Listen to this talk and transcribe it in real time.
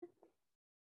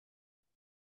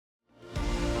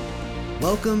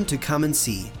Welcome to Come and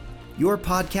See, your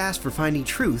podcast for finding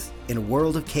truth in a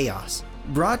world of chaos.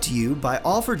 Brought to you by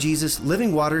All for Jesus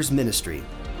Living Waters Ministry.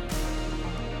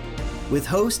 With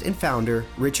host and founder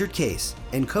Richard Case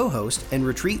and co-host and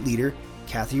retreat leader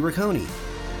Kathy Riccone.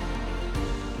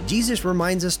 Jesus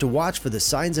reminds us to watch for the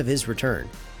signs of his return.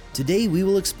 Today we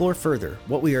will explore further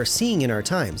what we are seeing in our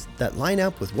times that line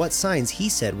up with what signs he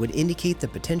said would indicate the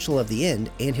potential of the end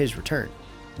and his return.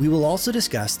 We will also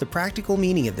discuss the practical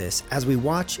meaning of this as we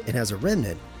watch and as a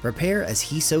remnant prepare as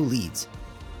he so leads.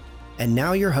 And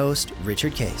now your host,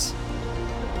 Richard Case.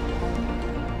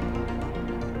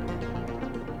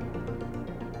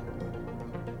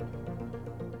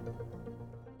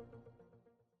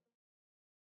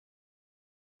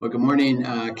 Well, good morning,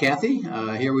 Kathy.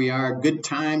 Here we are, Good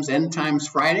Times, End Times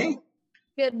Friday.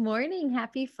 Good morning.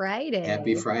 Happy Friday.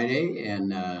 Happy Friday.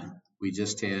 And we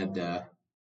just had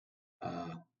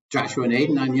Joshua and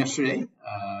Aiden on yesterday.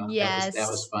 Yes. That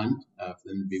was fun for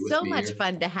them to be with so me much here.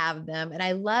 fun to have them. And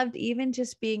I loved even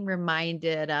just being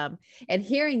reminded and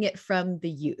hearing it from the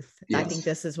youth. Yes. I think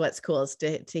this is what's cool is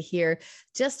to hear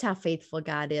just how faithful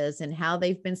God is and how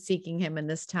they've been seeking him in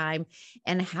this time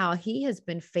and how he has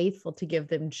been faithful to give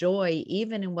them joy,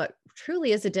 even in what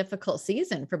truly is a difficult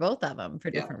season for both of them for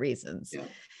different reasons. Yeah.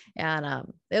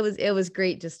 And it was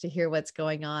great just to hear what's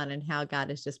going on and how God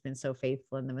has just been so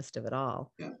faithful in the midst of it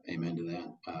all. Yeah, amen to that.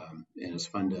 And it's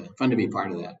fun to be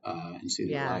part of that and see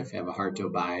their life, have a heart to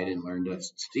abide and learn to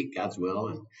seek God's will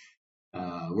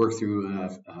and work through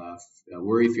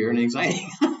worry, fear, and anxiety.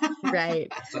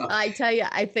 Right. So, I tell you,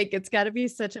 I think it's got to be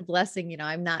such a blessing. You know,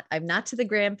 I'm not to the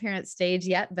grandparent stage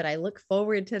yet, but I look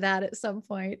forward to that at some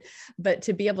point. But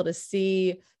to be able to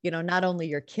see, you know, not only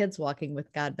your kids walking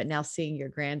with God, but now seeing your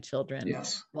grandchildren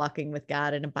walking with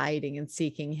God and abiding and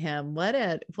seeking him. What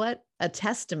a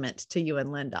testament to you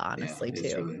and Linda, honestly,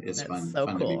 too. It's That's fun so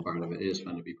cool. To be part of it. It is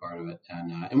fun to be part of it.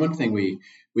 And one thing we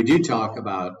do talk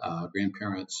about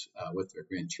grandparents with their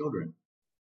grandchildren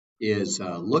is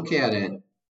look at it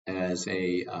as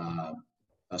a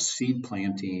seed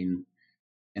planting,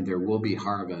 and there will be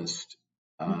harvest.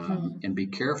 And be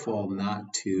careful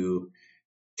not to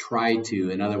try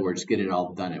to, in other words, get it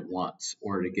all done at once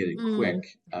or to get it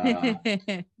quick.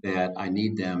 That I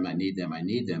need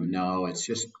them. No, it's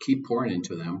just keep pouring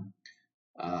into them.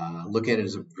 Look at it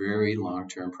as a very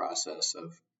long-term process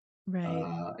of,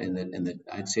 and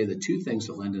I'd say the two things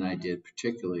that Linda and I did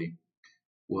particularly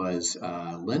was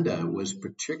Linda was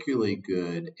particularly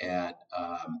good at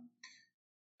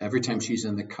every time she's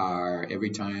in the car,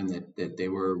 every time that they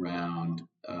were around,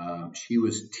 she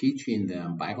was teaching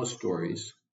them Bible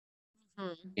stories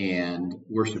and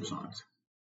worship songs.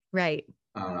 Right.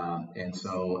 And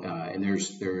so, and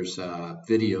there's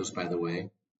videos, by the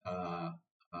way,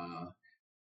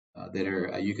 that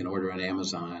are you can order on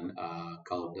Amazon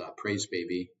called Praise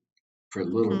Baby for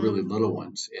really little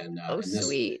ones. And,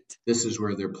 sweet. This is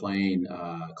where they're playing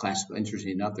classical.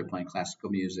 Interesting enough, they're playing classical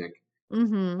music.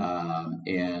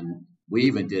 And we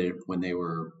even did it when they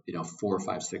were, 4,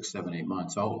 5, 6, 7, 8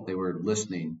 months old. They were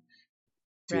listening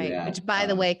to that. Which, by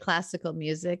the way, classical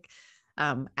music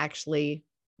actually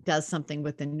does something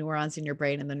with the neurons in your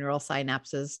brain and the neural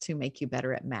synapses to make you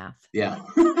better at math. Yeah.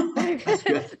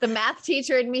 The math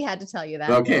teacher in me had to tell you that.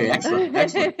 Okay, excellent.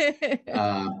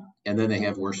 And then they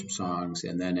have worship songs.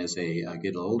 And then as they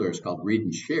get older, it's called Read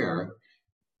and Share.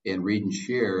 And Read and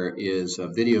Share is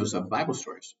videos of Bible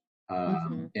stories.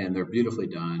 And they're beautifully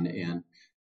done. And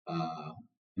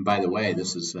by the way,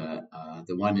 this is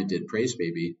the one that did Praise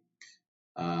Baby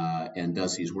and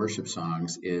does these worship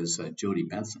songs is Jody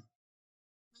Benson.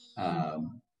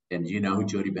 And do you know who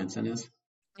Jody Benson is?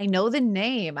 I know the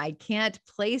name. I can't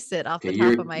place it off the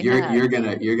top of my head.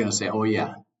 You're gonna say, oh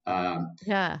yeah.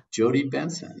 Jody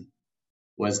Benson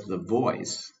was the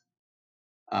voice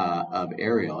of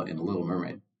Ariel in The Little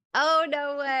Mermaid. Oh,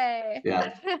 no way.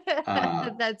 Yeah.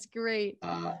 That's great.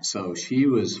 So she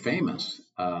was famous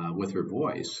with her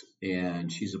voice,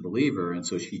 and she's a believer. And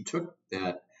so she took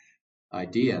that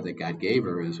idea that God gave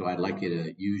her is, I'd like you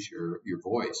to use your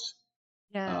voice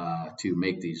to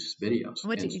make these videos.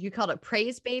 What you called it?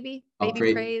 Praise Baby?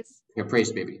 Praise? Yeah,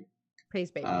 Praise Baby.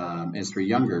 Praise Baby. It's for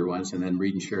younger ones, and then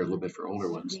Read and Share a little bit for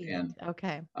older ones. And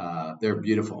they're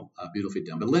beautiful, beautifully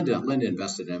done. But Linda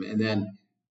invested in them. And then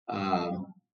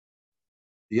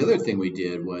the other thing we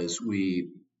did was we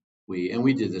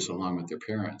did this along with their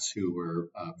parents who were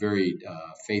very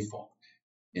faithful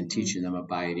in teaching them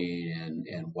abiding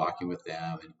and walking with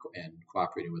them and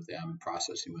cooperating with them and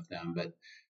processing with them. But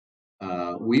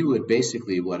we would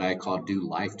basically what I call do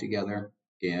life together.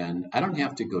 And I don't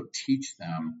have to go teach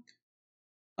them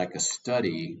like a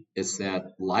study. It's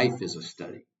that life is a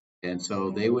study. And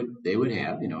so they would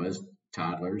have, as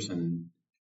toddlers and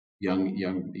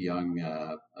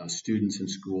young students in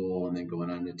school, and then going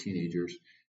on to teenagers,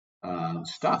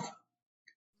 stuff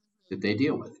that they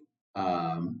deal with.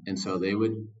 And so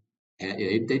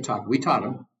they talk. We taught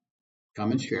them,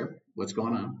 come and share what's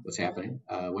going on, what's happening,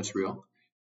 what's real.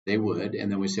 They would,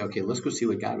 and then we say, okay, let's go see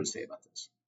what God would say about this.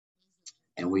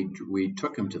 And we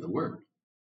took them to the Word.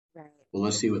 Right. Well,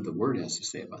 let's see what the Word has to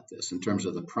say about this in terms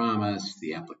of the promise,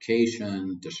 the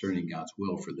application, discerning God's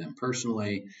will for them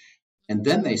personally. And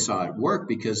then they saw it work,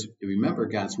 because remember,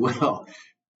 God's will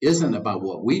isn't about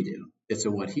what we do. It's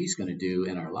about what He's going to do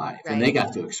in our life. Right. And they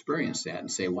got to experience that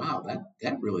and say, wow,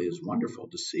 that really is wonderful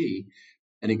to see.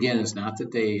 And again, it's not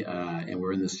that they, and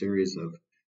we're in the series of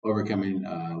overcoming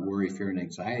worry, fear, and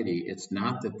anxiety. It's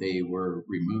not that they were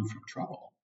removed from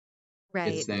trouble.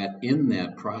 Right. It's that in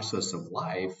that process of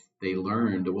life, they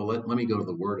learned, well, let me go to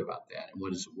the Word about that. And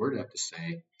what does the Word have to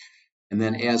say? And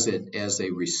then as they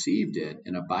received it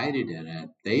and abided in it,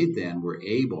 they then were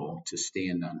able to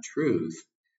stand on truth,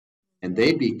 and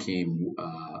they became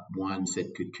ones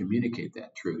that could communicate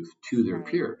that truth to their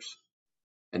peers.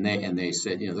 And they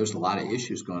said, there's a lot of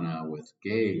issues going on with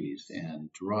gays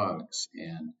and drugs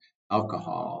and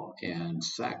alcohol and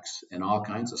sex and all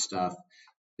kinds of stuff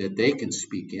that they can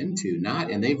speak into.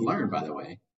 And they've learned, by the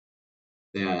way,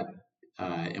 that,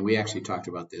 and we actually talked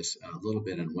about this a little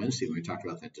bit on Wednesday when we talked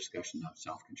about that discussion of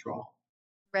self-control.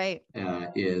 Right.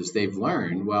 Is they've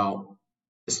learned, well,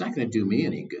 it's not going to do me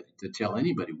any good to tell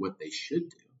anybody what they should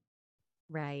do.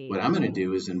 Right. What I'm going to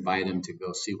do is invite them to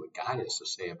go see what God has to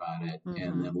say about it,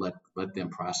 and then let them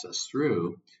process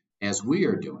through as we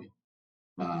are doing,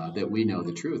 that we know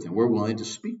the truth, and we're willing to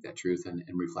speak that truth and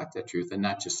reflect that truth, and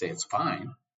not just say it's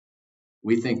fine.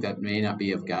 We think that may not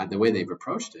be of God. The way they've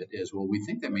approached it is, well, we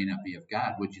think that may not be of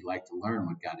God. Would you like to learn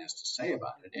what God has to say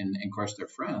about it? And of course, their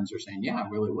friends are saying, yeah, I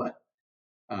really would.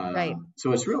 Right.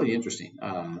 So it's really interesting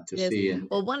to see.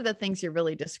 Well, one of the things you're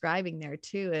really describing there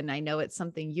too, and I know it's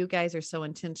something you guys are so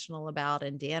intentional about,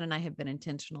 and Dan and I have been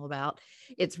intentional about,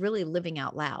 it's really living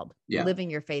out loud, living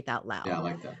your faith out loud. Yeah, I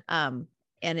like that.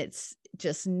 And it's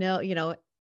just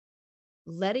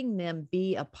letting them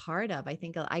be a part of. I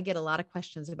think I get a lot of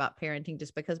questions about parenting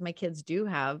just because my kids do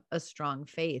have a strong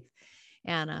faith.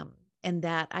 And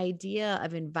that idea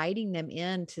of inviting them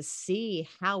in to see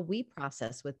how we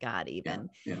process with God even,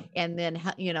 and then,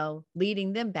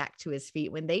 leading them back to His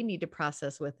feet when they need to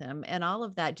process with Him, and all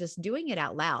of that, just doing it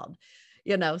out loud,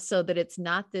 so that it's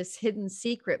not this hidden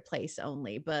secret place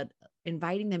only, but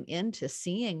inviting them into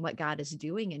seeing what God is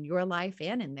doing in your life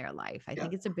and in their life. I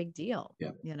think it's a big deal,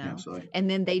 Absolutely. And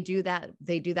then they do that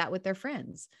with their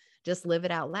friends. Just live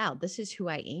it out loud. This is who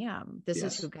I am. This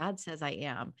is who God says I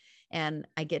am. And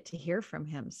I get to hear from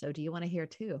Him. So do you want to hear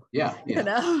too? Yeah.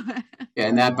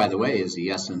 And that, by the way, is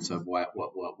the essence of why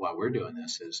we're doing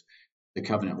this. Is the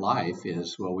covenant life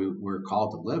is, well, we're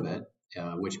called to live it,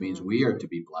 which means we are to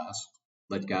be blessed.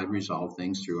 Let God resolve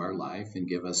things through our life and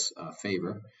give us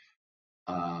favor,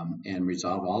 and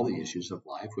resolve all the issues of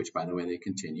life, which, by the way, they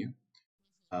continue,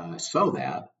 so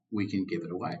that we can give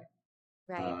it away.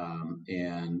 Right.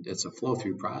 And it's a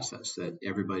flow-through process that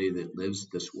everybody that lives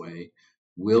this way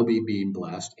will be being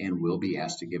blessed and will be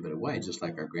asked to give it away, just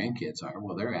like our grandkids are.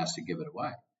 Well, they're asked to give it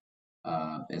away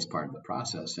as part of the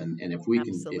process. And if we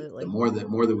can, the more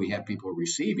that we have people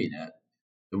receiving it,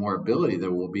 the more ability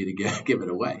there will be to give it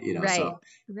away. Right. So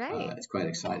it's quite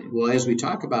exciting. Well, as we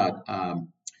talk about,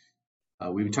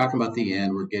 we've been talking about the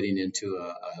end. We're getting into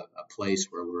a place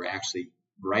where we're actually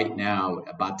right now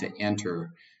about to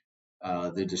enter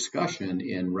the discussion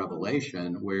in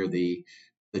Revelation, where the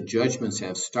judgments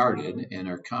have started and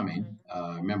are coming.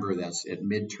 Remember, that's at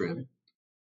mid-trib,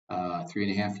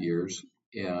 3.5 years.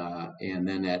 And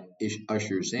then that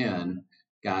ushers in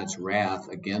God's wrath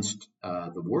against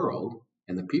the world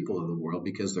and the people of the world,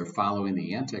 because they're following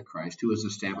the Antichrist, who has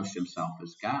established himself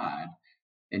as God.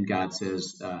 And God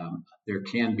says, there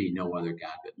can be no other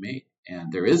God but me.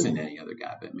 And there isn't any other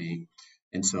God but me.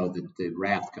 And so the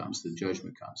wrath comes, the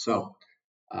judgment comes. So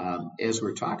as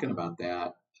we're talking about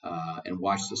that, and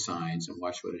watch the signs and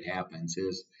watch what it happens,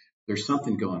 is there's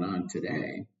something going on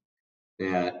today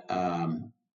that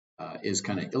is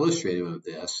kind of illustrative of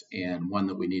this, and one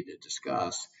that we need to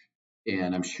discuss.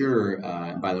 And I'm sure,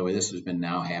 by the way, this has been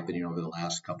now happening over the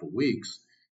last couple of weeks,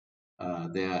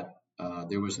 that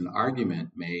there was an argument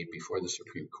made before the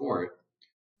Supreme Court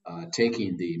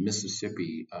taking the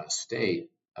Mississippi state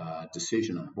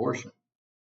decision on abortion.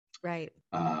 Right.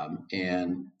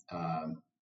 And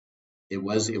it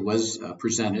was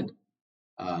presented.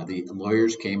 The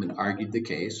lawyers came and argued the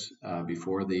case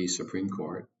before the Supreme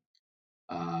Court.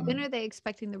 When are they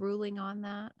expecting the ruling on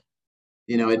that?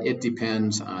 It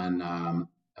depends on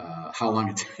how long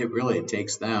it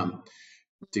takes them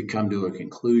to come to a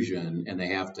conclusion, and they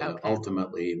have to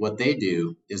ultimately, what they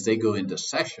do is they go into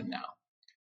session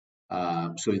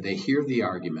now. So they hear the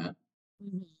argument.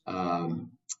 And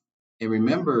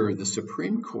remember, the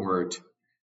Supreme Court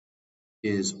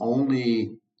is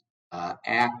only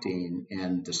acting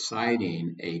and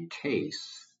deciding a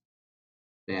case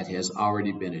that has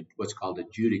already been what's called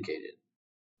adjudicated.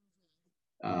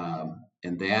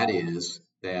 And that is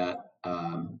that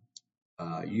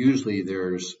usually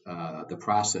there's the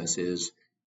process is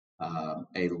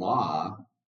a law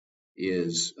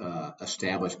is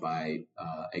established by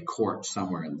a court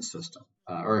somewhere in the system,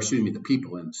 the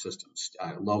people in the system.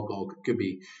 Local could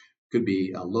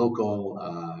be a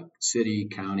local, city,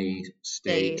 county,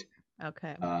 state,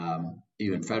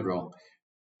 even federal,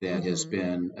 that has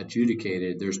been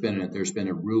adjudicated. There's been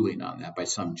a ruling on that by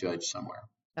some judge somewhere.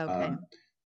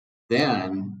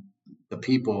 Then the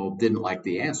people didn't like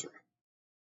the answer.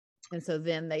 And so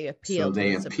then they appeal to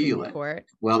the Supreme Court.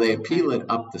 Well, they appeal it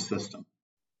up the system.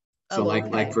 So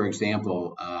like for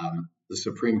example, the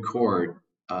Supreme Court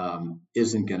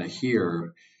isn't going to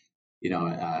hear,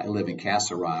 I live in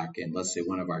Castle Rock, and let's say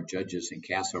one of our judges in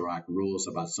Castle Rock rules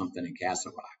about something in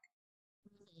Castle Rock.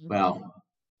 Well,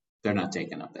 they're not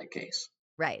taking up that case.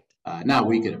 Right. Now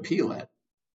we could appeal it.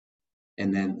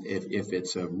 And then if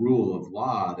it's a rule of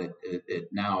law that it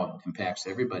now impacts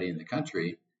everybody in the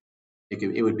country,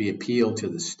 it would be appealed to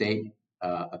the state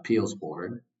appeals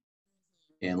board.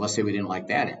 And let's say we didn't like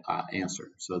that answer.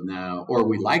 So now, or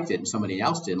we liked it and somebody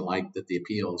else didn't like that the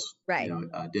appeals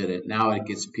did it. Now it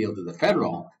gets appealed to the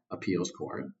federal appeals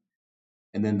court.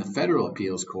 And then the federal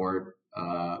appeals court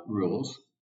rules.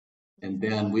 And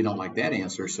then we don't like that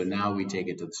answer. So now we take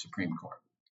it to the Supreme Court.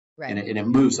 Right. And it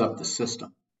moves up the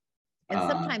system. And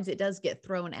sometimes it does get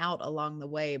thrown out along the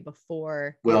way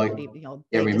before they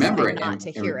remember not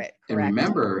to hear it. Correct? And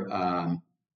remember,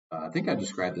 I think I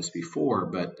described this before,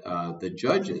 but the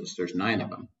judges, there's 9 of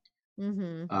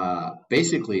them.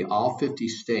 Basically, all 50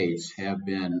 states have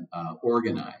been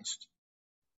organized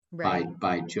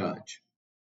by judge.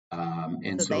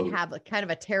 And so they have a kind of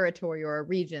a territory or a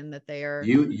region that they are.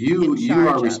 You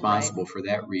are responsible for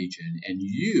that region, and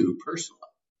you personally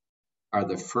are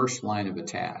the first line of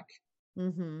attack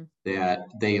that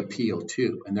they appeal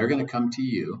to, and they're going to come to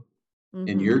you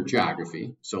in your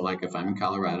geography. So like if I'm in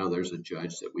Colorado, there's a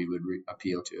judge that we would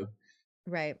appeal to.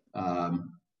 Right.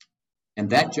 And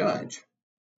that judge,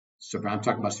 so I'm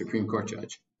talking about Supreme Court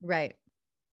judge, right,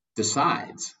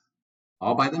 decides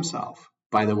all by themselves,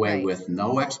 by the way, with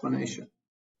no explanation.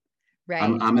 Right.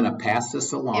 I'm going to pass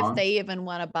this along. If they even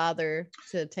want to bother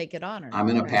to take it on or not. I'm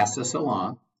going to pass this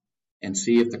along and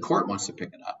see if the court wants to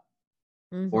pick it up.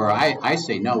 Or I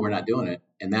say, no, we're not doing it.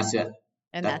 And that's it.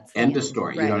 And that's end of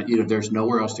story. Right. There's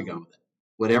nowhere else to go with it.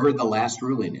 Whatever the last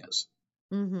ruling is,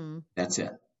 that's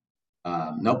it.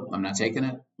 Nope, I'm not taking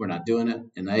it. We're not doing it.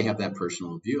 And they have that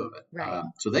personal view of it. Right.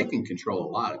 So they can control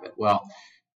a lot of it. Well,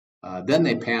 then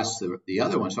they pass the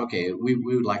other ones. Okay, we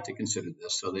would like to consider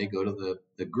this. So they go to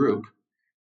the group.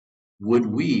 Would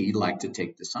we like to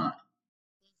take this on?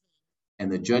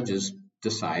 And the judges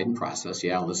decide and process,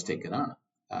 let's take it on.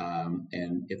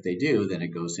 And if they do, then it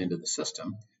goes into the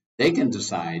system. They can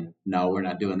decide, no, we're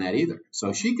not doing that either.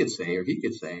 So she could say, or he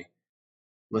could say,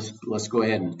 let's go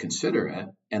ahead and consider it.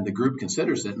 And the group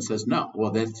considers it and says, no,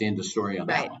 well, that's the end of the story on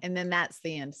that one. And then that's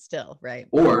the end still, right?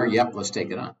 Or, let's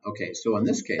take it on. Okay, so in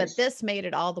this case. But this made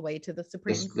it all the way to the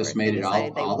Supreme Court. This made it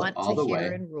all the way.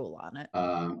 Hear and rule on it.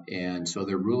 And so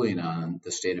they're ruling on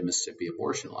the state of Mississippi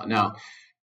abortion law. Now,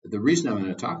 the reason I'm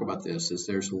going to talk about this is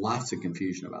there's lots of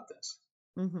confusion about this.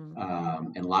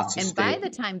 And lots of by the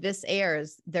time this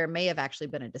airs, there may have actually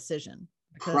been a decision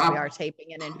because we are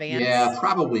taping in advance. Yeah,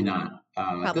 probably not.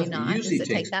 Probably not. Does it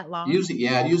take that long?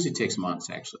 It usually takes months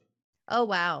actually. Oh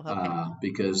wow! Okay.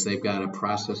 Because they've got to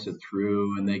process it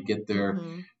through, and they get their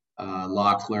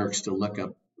law clerks to look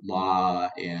up law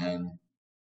and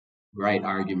write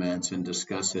arguments and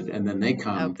discuss it, and then they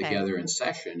come together in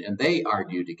session and they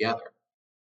argue together.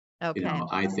 Okay.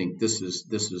 I think this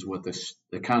is what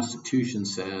the Constitution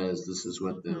says. This is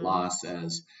what the law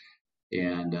says,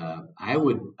 and I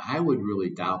would really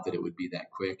doubt that it would be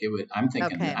that quick. I'm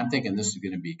thinking this is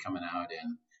going to be coming out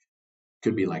in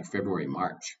could be like February,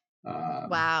 March.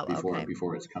 Wow.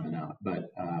 Before it's coming out,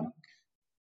 but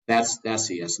that's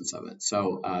the essence of it.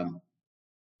 So a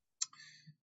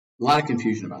lot of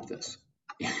confusion about this,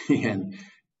 and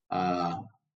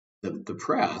the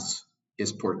press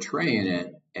is portraying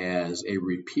it as a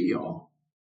repeal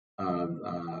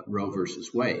of Roe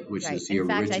versus Wade, which Right. is the In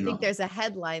fact, original. I think there's a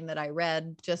headline that I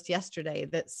read just yesterday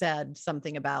that said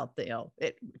something about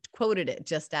it quoted it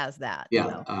just as that.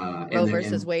 Yeah, Roe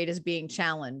versus Wade is being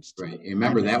challenged. Right. And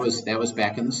remember, that was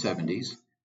back in the 70s,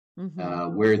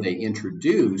 Mm-hmm. where they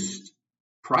introduced.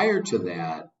 Prior to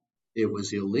that, it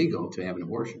was illegal to have an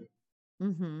abortion.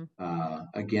 Mm-hmm.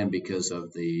 Again, because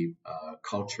of the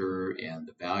culture and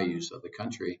the values of the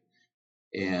country,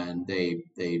 and they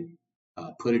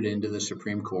put it into the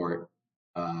Supreme Court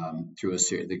through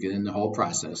in the whole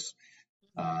process.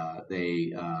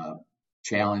 They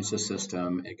challenged the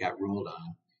system. It got ruled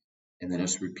on, and then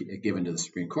it's given to the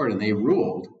Supreme Court, and they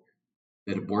ruled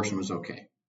that abortion was okay.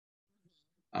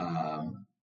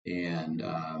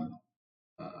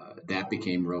 That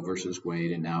became Roe versus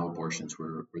Wade, and now abortions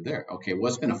were there. Okay, well,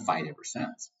 it's been a fight ever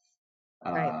since.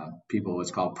 Right. People,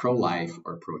 what's called pro-life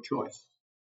or pro-choice.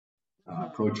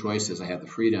 Pro-choice is I have the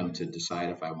freedom to decide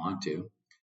if I want to,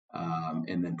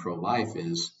 and then pro-life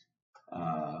is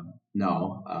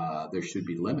no, there should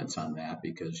be limits on that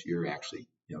because you're actually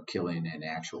killing an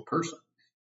actual person.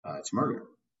 It's murder.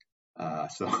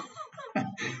 So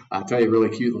I'll tell you a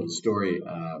really cute little story.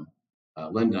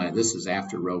 Linda and I, this is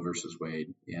after Roe versus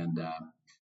Wade, and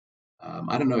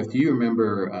I don't know if you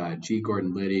remember G.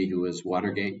 Gordon Liddy, who was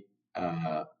Watergate.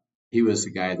 He was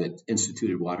the guy that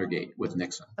instituted Watergate with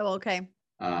Nixon. Oh, okay.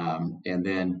 And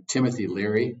then Timothy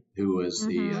Leary, who was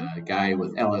the guy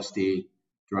with LSD,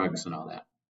 drugs, and all that.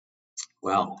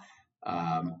 Well,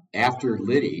 after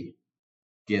Liddy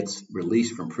gets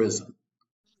released from prison,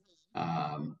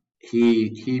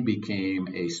 he became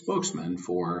a spokesman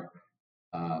for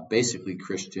basically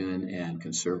Christian and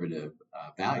conservative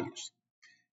values.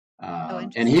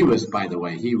 And he was, by the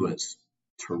way, he was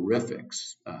terrific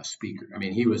speaker. I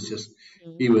mean, he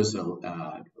was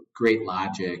a great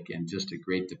logic and just a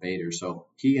great debater. So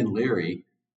he and Leary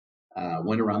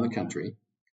went around the country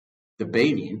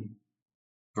debating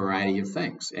a variety of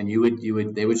things. And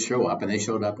they would show up, and they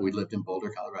showed up. We lived in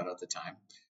Boulder, Colorado at the time,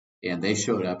 and they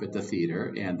showed up at the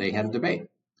theater and they had a debate.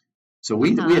 So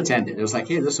we attended. It was like,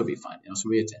 hey, this will be fun. So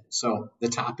we attended. So the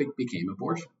topic became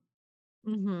abortion.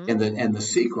 And the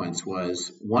sequence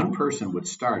was one person would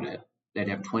start it. They'd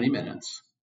have 20 minutes.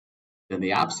 Then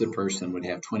the opposite person would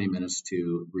have 20 minutes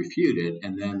to refute it.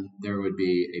 And then there would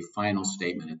be a final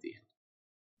statement at the end.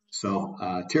 So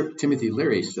Timothy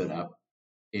Leary stood up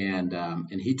and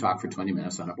he talked for 20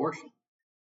 minutes on abortion.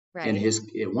 Right.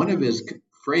 And one of his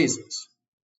phrases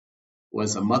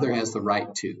was, a mother has the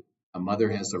right to. A mother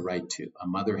has the right to. A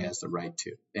mother has the right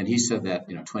to. And he said that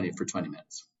 20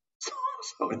 minutes.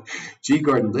 So G.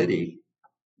 Gordon Liddy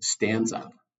stands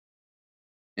up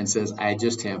and says, I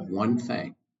just have one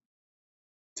thing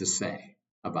to say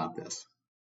about this.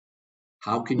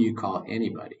 How can you call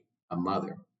anybody a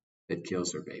mother that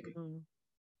kills her baby?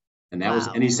 And that was,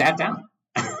 and he sat down.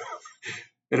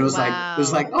 It was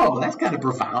like, oh, that's kind of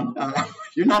profound.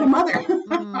 You're not a mother.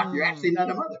 You're actually not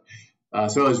a mother.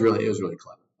 So it was really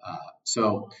clever.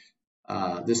 So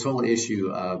this whole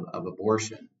issue of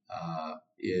abortion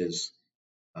is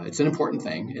it's an important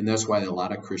thing, and that's why a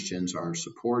lot of Christians are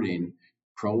supporting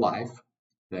pro-life.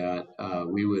 That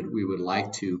we would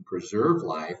like to preserve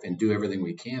life and do everything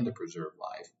we can to preserve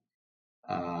life,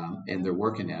 and they're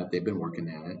working at it. They've been working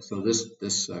at it. So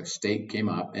this state came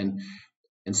up, and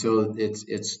so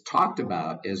it's talked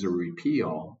about as a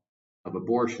repeal of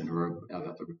abortion or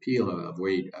a repeal of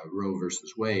Roe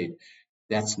versus Wade.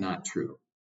 That's not true.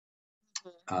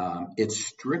 It's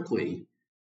strictly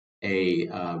a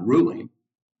ruling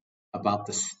about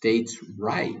the state's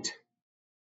right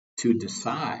to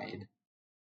decide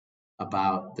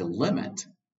about the limit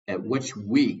at which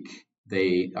week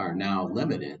they are now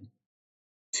limited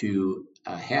to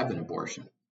have an abortion.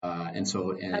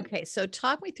 Okay, so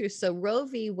talk me through. So Roe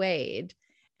v. Wade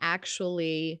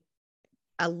actually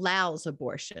allows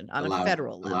abortion on a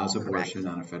federal level. Allows abortion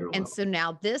on a federal level. And so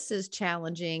now this is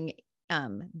challenging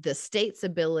the state's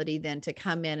ability then to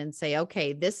come in and say,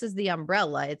 okay, this is the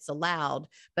umbrella, it's allowed,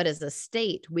 but as a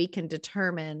state, we can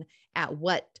determine at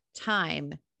what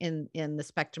time in the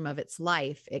spectrum of its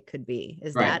life it could be.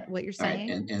 Is that what you're saying?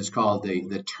 Right. And it's called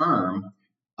the term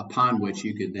upon which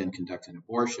you could then conduct an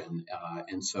abortion.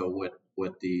 And so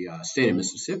what the state of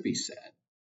Mississippi said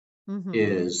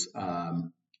is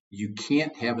you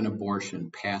can't have an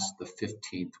abortion past the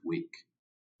 15th week.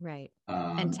 Right.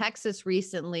 And Texas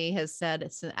recently has said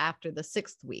it's after the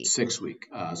 6th week. 6th week.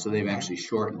 So they've actually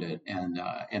shortened it.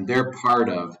 And they're part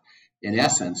of, in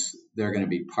essence, they're going to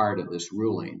be part of this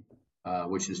ruling,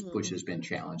 which has been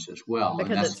challenged as well.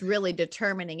 Because it's really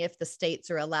determining if the states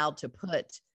are allowed to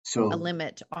put So a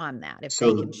limit on that if they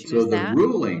so can choose so the that?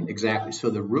 ruling, exactly. So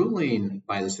the ruling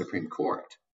by the Supreme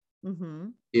Court Mm-hmm.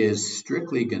 is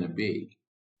strictly going to be,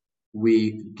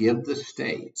 we give the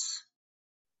states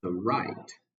the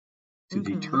right to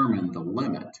Mm-hmm. determine the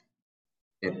limit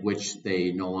at which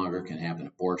they no longer can have an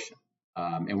abortion.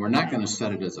 And we're not Okay. going to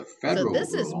set it as a So federal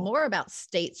this is rule. more about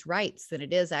states' rights than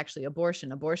it is actually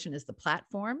abortion. Abortion is the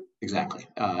platform. Exactly.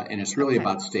 And it's really Okay.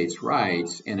 about states'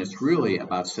 rights, and it's really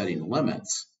about setting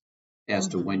limits as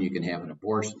to when Mm-hmm. you can have an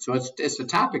abortion. So it's the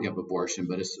topic of abortion,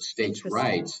 but it's the states' Interesting.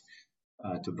 rights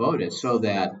to vote it, so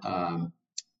that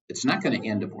it's not going to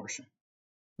end abortion.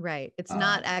 Right. It's Uh,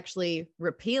 not actually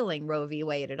repealing Roe v.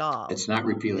 Wade at all. it's not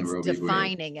repealing It's Roe v. Wade.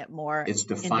 defining it more It's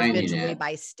defining individually it,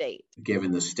 by state.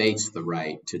 giving the states the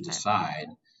right to Okay. decide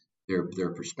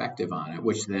their perspective on it,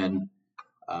 which then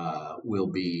will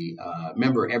be,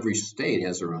 remember, every state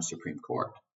has their own Supreme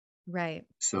Court. Right.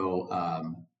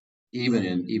 So even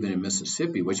in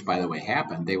Mississippi, which by the way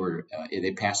happened,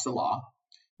 they passed a law.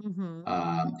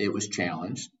 Mm-hmm. It was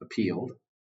challenged, appealed.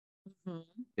 Mm-hmm.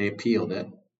 They appealed it.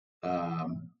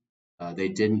 They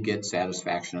didn't get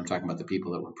satisfaction. I'm talking about the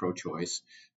people that were pro-choice.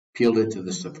 Appealed it to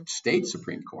the Mm-hmm. state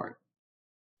Supreme Court,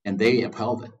 and they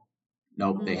upheld it.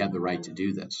 Nope, they Mm-hmm. had the right to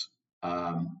do this.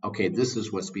 Okay, this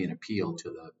is what's being appealed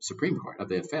to the Supreme Court of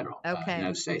the federal Okay.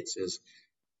 United States is,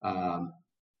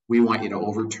 we want you to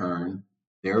overturn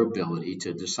their ability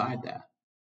to decide that.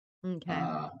 Okay.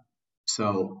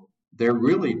 So they're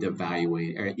really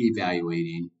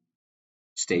evaluating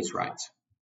states' rights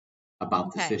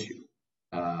about this Okay. issue.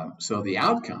 So the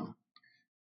outcome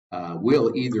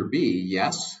will either be,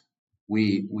 yes,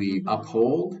 we Mm-hmm.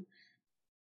 uphold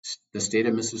the state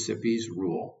of Mississippi's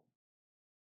rule,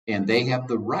 and they have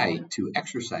the right to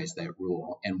exercise that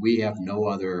rule, and we have no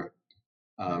other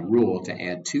Right. rule to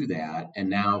add to that. And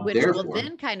now, Which therefore, will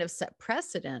then kind of set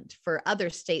precedent for other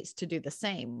states to do the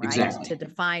same, right? Exactly. To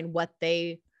define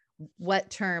what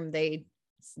term they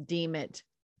deem it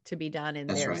to be done in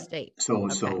That's their right. state. So,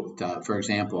 Okay. for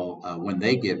example, when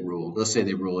they get ruled, let's say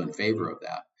they rule in favor of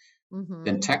that, Mm-hmm.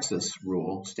 then Texas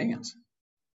rule stands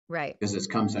Right. because it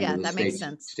comes under Yeah, the that makes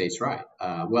sense. state's right.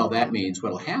 Well, Okay. that means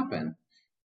what'll happen.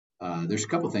 There's a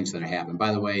couple things that happen.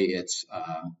 By the way, it's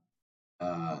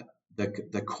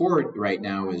the court right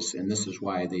now is, and this is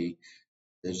why the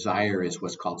desire is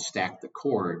what's called stack the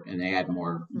court and add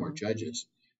more judges,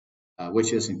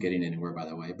 which isn't getting anywhere, by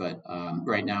the way. But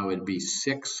right now it'd be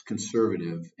 6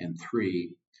 conservative and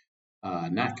 3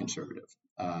 not conservative.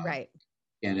 Right.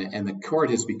 And the court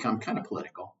has become kind of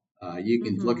political. You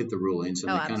can look at the rulings,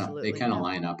 and Oh, they kind absolutely, of yeah.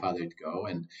 line up how they'd go.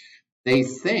 And they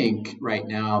think right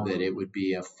now that it would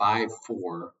be a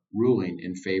 5-4 ruling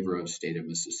in favor of the state of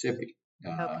Mississippi,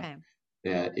 Okay.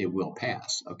 that it will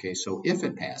pass. Okay, so if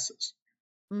it passes,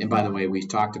 and by the Mm-hmm. way, we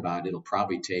talked about it'll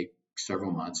probably take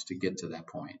several months to get to that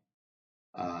point.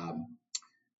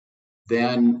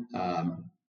 Then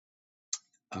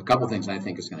a couple things I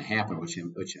think is going to happen, which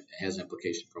has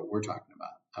implication for what we're talking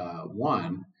about.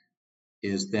 One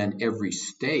is then every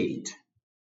state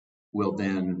will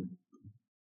then,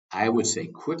 I would say,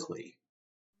 quickly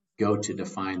go to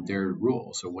define their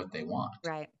rules or what they want.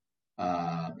 Right.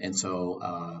 And so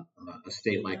a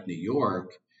state like New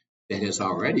York that has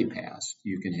already passed,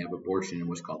 you can have abortion in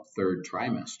what's called third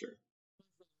trimester,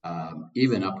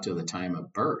 even up to the time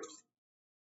of birth.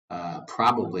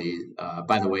 Probably,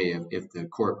 by the way, if the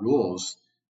court rules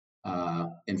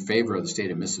in favor of the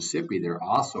state of Mississippi, they're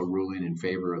also ruling in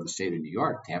favor of the state of New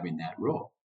York having that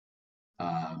rule.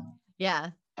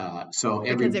 Yeah. So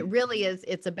because it really is,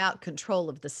 it's about control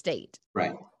of the state.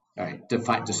 Right.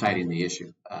 Deciding the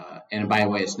issue. And by the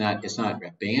way, it's not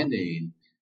abandoning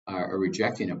or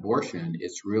rejecting abortion.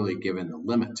 It's really giving the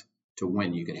limit to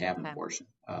when you can have an abortion.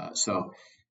 So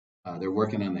they're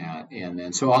working on that. And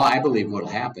then, so I believe what will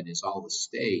happen is all the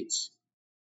states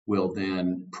will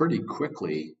then pretty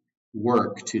quickly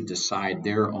work to decide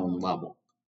their own level.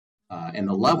 And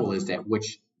the level is at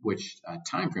which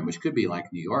time frame, which could be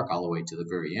like New York all the way to the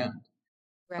very end.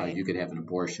 Right. You could have an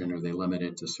abortion, or they limit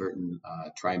it to certain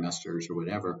trimesters or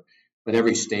whatever. But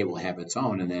every state will have its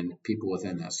own, and then people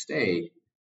within that state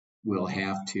will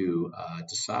have to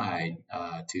decide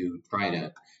to try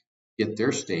to get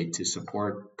their state to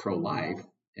support pro-life,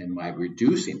 and by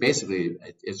reducing, basically,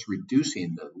 it's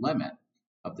reducing the limit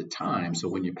of the time. So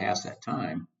when you pass that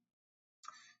time,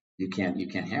 you can't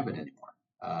have it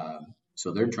anymore.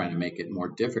 So they're trying to make it more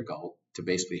difficult to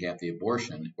basically have the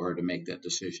abortion or to make that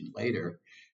decision later.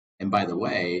 And by the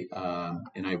way,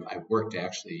 and I've worked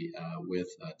actually with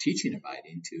teaching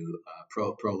abiding to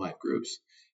pro-life groups.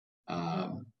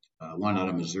 One out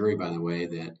of Missouri, by the way,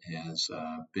 that has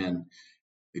been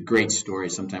a great story.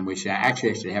 Sometime we should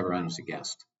actually have her on as a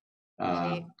guest,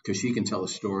 Right. because she can tell a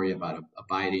story about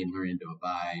abiding, learning to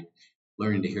abide,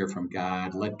 learning to hear from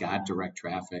God, let God direct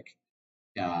traffic.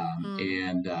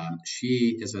 Mhm.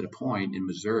 She is at a point in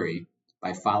Missouri,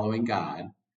 by following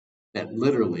God, that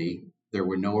literally there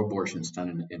were no abortions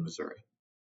done in Missouri.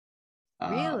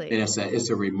 And Really? it's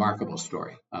a remarkable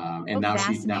story. And Oh, now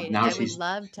fascinating. I would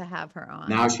love to have her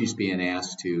on. she's being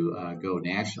asked to go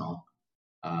national,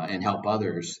 and help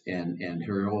others. And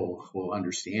her whole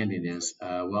understanding is,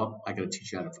 well, I got to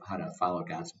teach you how to follow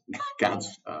God's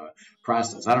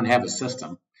process. I don't have a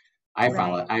system.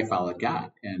 Right. I followed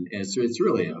God, and it's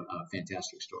really a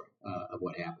fantastic story of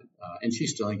what happened. And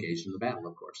she's still engaged in the battle,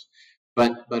 of course.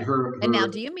 But And now, her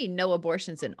do you mean no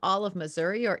abortions in all of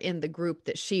Missouri or in the group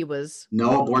that she was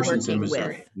no abortions in working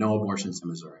Missouri, with? no abortions in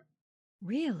Missouri at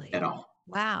Really? all.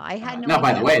 Wow, I had no Now,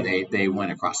 by the idea. way, they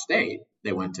went across state.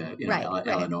 They went to Right, right.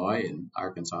 Illinois and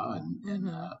Arkansas and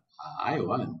Mhm.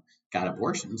 Iowa and got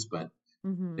abortions, but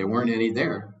there Mhm. weren't any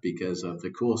there because of the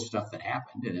cool stuff that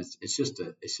happened. And it's just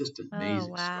an Oh,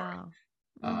 amazing story wow.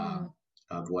 uh, Mm,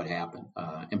 of what happened.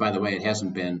 And by the way,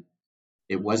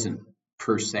 it wasn't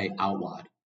per se outlawed.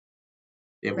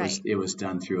 right. It was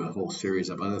done through a whole series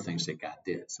of other things that God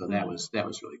did. So Mm, that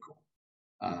was really cool.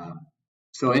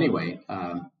 So anyway,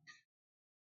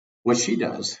 what she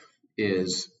does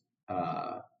is,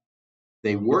 uh,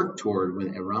 they work toward,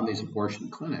 when around these abortion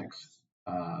clinics,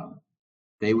 uh,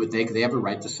 they have a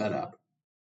right to set up,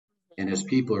 and as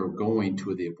people are going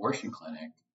to the abortion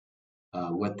clinic,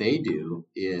 what they do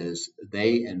is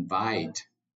they invite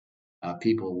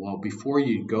people. Well, before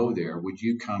you go there, would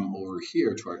you come over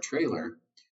here to our trailer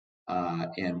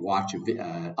and watch a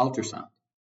ultrasound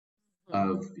mhm.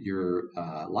 of your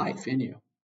life in you?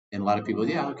 And a lot of people,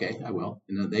 yeah, Right. okay, I will.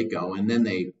 And then they go, and then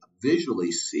they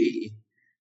visually see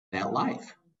that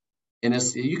life, and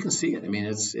you can see it. I mean,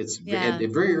 it's at Yeah. a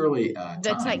very early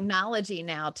The time. technology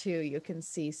now too, you can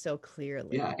see so Yeah,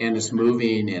 clearly. and it's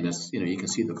moving, and it's you can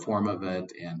see the form of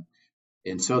it,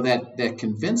 and so that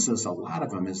convinces a lot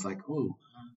of them. Is like, oh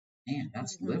man,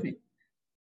 that's Mhm. living.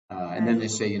 And then they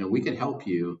Right. say, we can help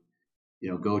you,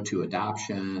 go to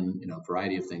adoption, a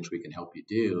variety of things we can help you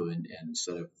do, and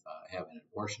instead of having an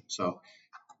abortion. So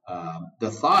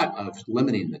the thought of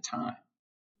limiting the time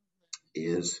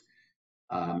is,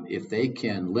 if they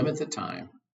can limit the time,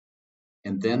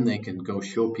 and then they can go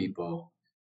show people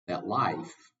that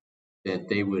life, that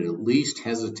they would at least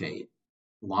hesitate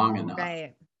long enough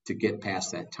Right. to get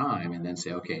past that time, and then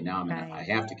say, okay, now I Right.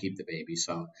 have to keep the baby,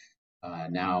 so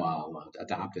now I'll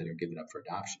adopt it or give it up for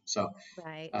adoption. So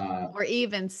Right. uh, Or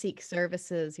even seek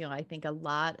services. I think a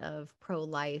lot of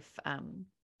pro-life,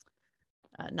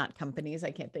 not companies,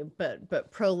 I can't think,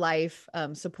 but pro-life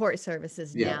support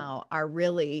services yeah, now are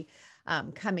really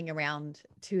coming around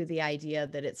to the idea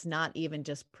that it's not even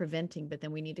just preventing, but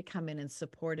then we need to come in and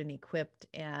support and equip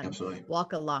and absolutely.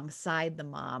 walk alongside the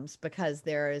moms, because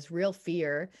there is real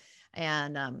fear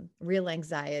and real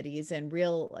anxieties and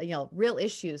real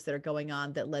issues that are going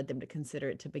on that led them to consider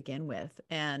it to begin with.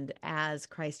 And as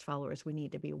Christ followers, we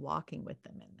need to be walking with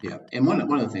them in Yeah, that. and one of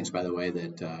the things, by the way,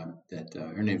 that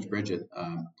her name's Bridget,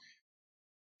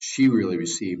 she really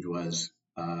received was,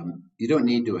 you don't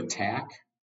need to attack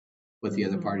what the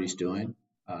other Hmm. party's doing,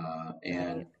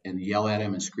 Right. and yell at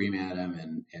him and scream at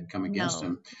him and come against No,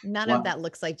 him. none of What that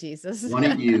looks like Jesus. why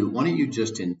don't you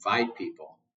just invite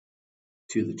people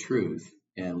to the truth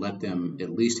and let them Mhm.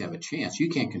 at least have a chance? You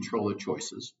can't control their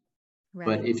choices,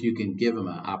 but Right. if you can give them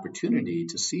an opportunity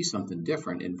to see something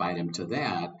different, invite them to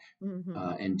that,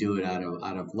 Mhm. and do it out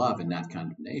of love and not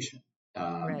condemnation.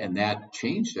 Right. And that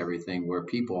changed everything, where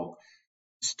people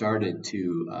started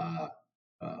to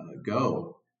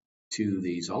go to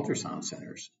these ultrasound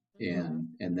centers,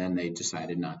 Mhm. and then they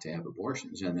decided not to have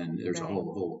abortions, and then there's a Right.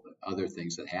 whole other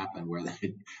things that happened where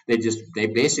they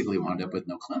basically wound up with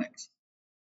no clinics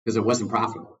because it wasn't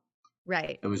profitable.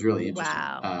 Right. It was really interesting.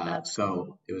 Wow, that's So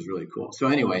cool. it was really cool. So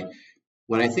anyway,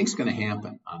 what I think is going to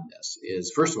happen on this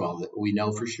is, first of all, that we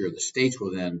know for sure the states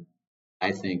will then,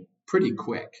 I think, pretty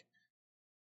quick,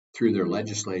 through their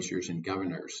legislatures and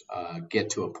governors,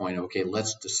 get to a point of, okay,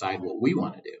 let's decide what we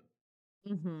want to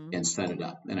do Mhm. and set it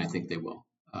up. And I think they will.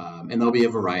 And there'll be a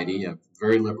variety of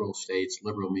very liberal states,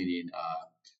 liberal meaning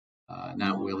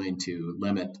not willing to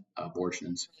limit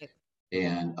abortions, Right.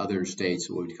 and other states,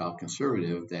 what we call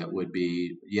conservative, that would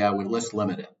be, yeah, well, let's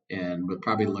limit it. And we'll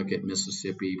probably look at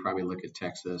Mississippi, probably look at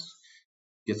Texas,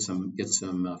 get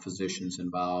some physicians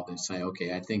involved and say,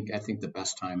 okay, I think the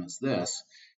best time is this,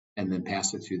 and then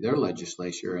pass it through their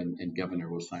legislature, and governor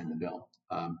will sign the bill.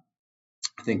 I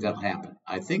think that'll happen.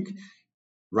 I think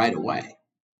right away,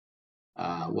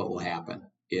 what will happen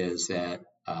is that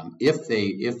if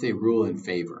they rule in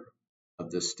favor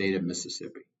of the state of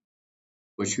Mississippi,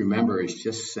 which remember is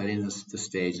just setting the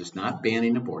stage, it's not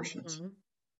banning abortions. Mm-hmm.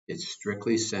 It's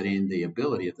strictly setting the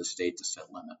ability of the state to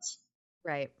set limits.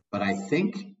 Right. But I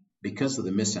think because of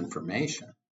the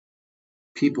misinformation,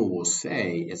 people will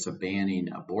say it's a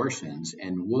banning abortions,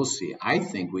 and we'll see. I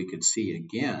think we could see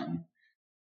again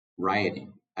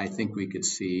rioting. I think we could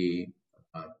see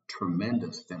a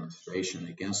tremendous demonstration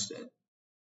against it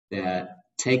that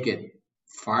take it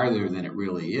farther than it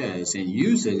really is and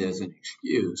use it as an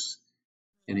excuse.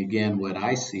 And again, what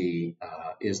I see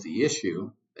is the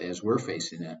issue as we're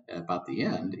facing it about the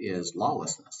end is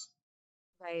lawlessness.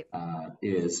 Right.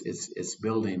 It's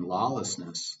building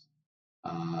lawlessness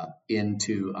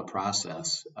into a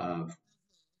process of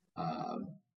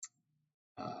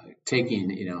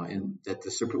taking, and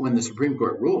that when the Supreme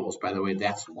Court rules, by the way,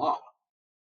 that's law.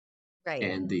 Right.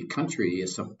 And the country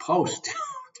is supposed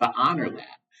to honor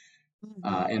that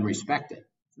and respect it.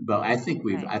 But I think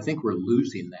we're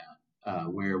losing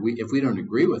that where if we don't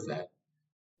agree with that,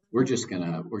 we're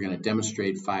gonna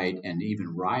demonstrate, fight, and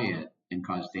even riot and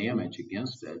cause damage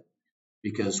against it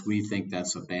because we think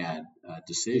that's a bad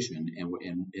decision.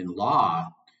 And in law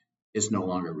is no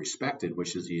longer respected,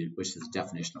 which is the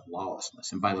definition of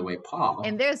lawlessness. And by the way, Paul.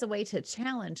 And there's a way to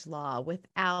challenge law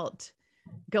without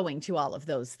going to all of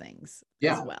those things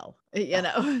as well,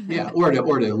 Yeah, or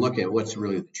to look at what's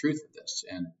really the truth of this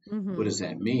and what does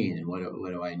that mean and what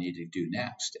do I need to do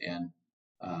next? And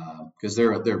because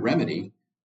their remedy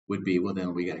would be, well,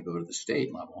 then we got to go to the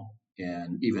state level.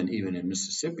 And even in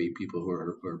Mississippi, people who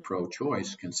are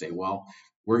pro-choice can say, well,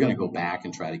 we're going to go back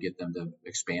and try to get them to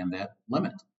expand that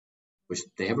limit, which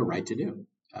they have a right to do.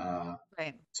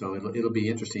 Right. So it'll be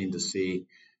interesting to see.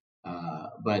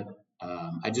 But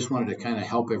I just wanted to kind of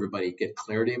help everybody get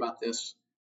clarity about this.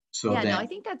 So I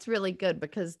think that's really good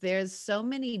because there's so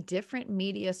many different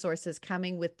media sources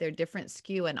coming with their different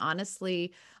skew. And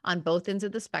honestly, on both ends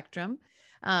of the spectrum,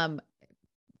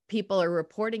 people are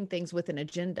reporting things with an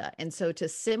agenda. And so to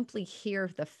simply hear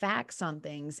the facts on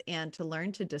things and to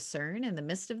learn to discern in the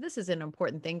midst of this is an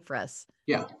important thing for us.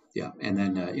 Yeah. And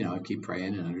then, keep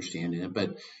praying and understanding it,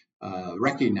 but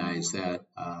recognize that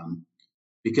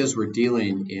because we're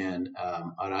dealing in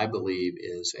what I believe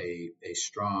is a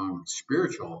strong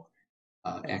spiritual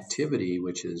activity,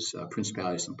 which is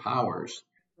principalities and powers,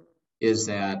 is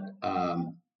that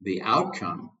the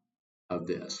outcome of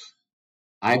this,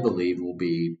 I believe, will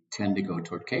tend to go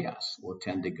toward chaos, will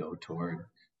tend to go toward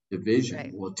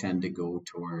division, will tend to go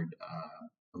toward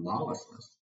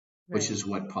lawlessness, which is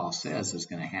what Paul says is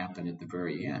going to happen at the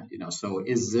very end. So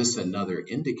is this another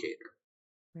indicator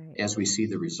as we see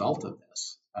the result of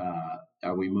this?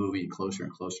 Are we moving closer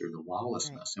and closer to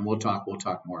lawlessness? And we'll talk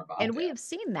more about it. And we have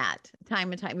seen that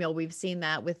time and time. We've seen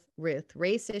that with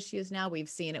race issues now. We've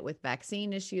seen it with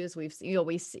vaccine issues.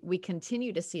 We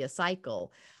continue to see a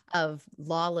cycle of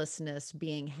lawlessness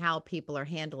being how people are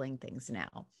handling things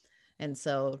now. And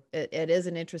so it is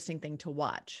an interesting thing to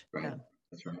watch. Right. Yeah.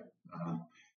 That's right.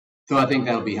 So I think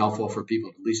that'll be helpful for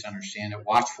people to at least understand it,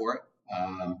 watch for it.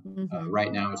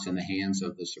 Right now, it's in the hands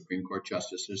of the Supreme Court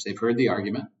justices. They've heard the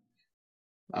argument,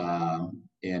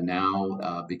 and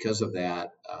now because of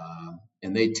that,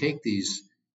 and they take these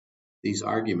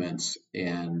arguments,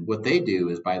 and what they do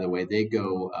is, by the way, they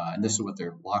go, and this is what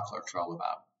their law clerks are all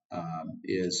about,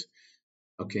 is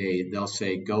they'll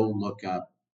say, go look up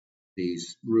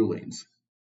these rulings,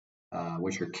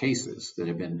 which are cases that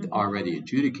have been already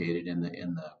adjudicated in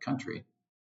the country.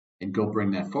 And go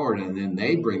bring that forward, and then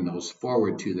they bring those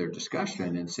forward to their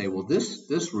discussion and say, well,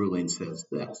 this ruling says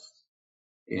this,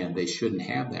 and they shouldn't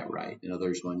have that right.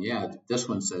 There's one, this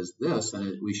one says this,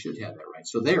 and we should have that right.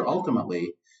 So they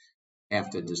ultimately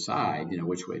have to decide,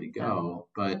 which way to go.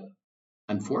 But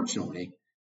unfortunately,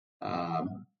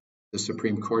 the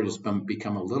Supreme Court has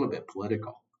become a little bit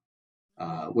political,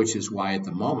 which is why at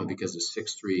the moment, because it's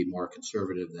 6-3 more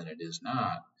conservative than it is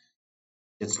not,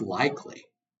 it's likely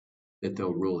that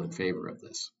they'll rule in favor of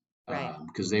this,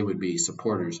 because they would be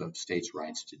supporters of states'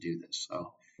 rights to do this.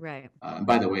 So, and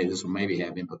by the way, this will maybe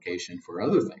have implication for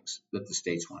other things that the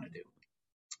states want to do,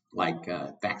 like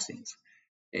vaccines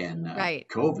and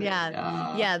COVID.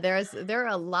 There are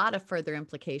a lot of further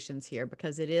implications here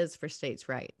because it is for states'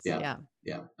 rights.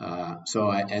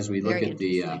 So as we look at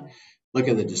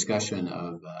the discussion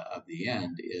of the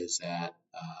end, is that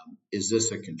is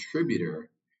this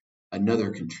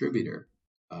another contributor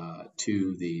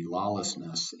to the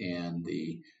lawlessness and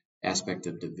the aspect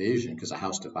of division, because a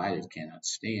house divided cannot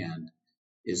stand?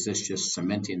 Is this just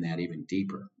cementing that even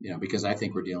deeper? Because I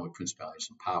think we're dealing with principalities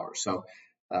and powers. So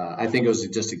I think it was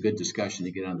just a good discussion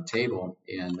to get on the table.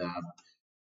 And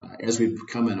as we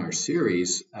come in our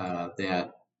series,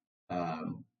 that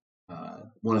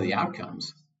one of the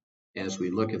outcomes, as we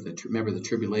look at remember the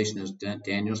tribulation is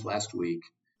Daniel's last week,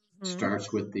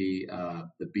 starts with the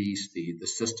beast, the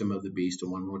system of the beast, a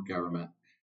one world government.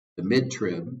 The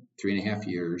mid-trib, 3.5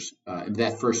 years. In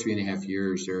that first 3.5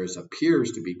 years, there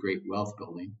appears to be great wealth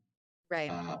building. Right.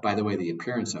 By the way, the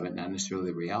appearance of it, not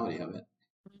necessarily the reality of it.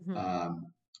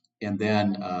 And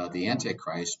then the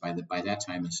Antichrist, by that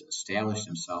time, has established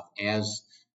himself as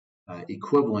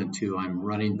equivalent to I'm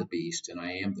running the beast and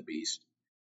I am the beast.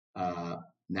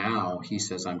 Now he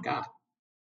says I'm God,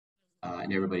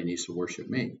 and everybody needs to worship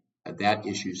me. That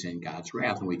issues in God's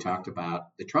wrath, and we talked about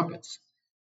the trumpets.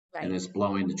 Right. And it's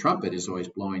blowing, the trumpet is always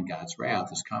blowing God's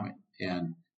wrath is coming.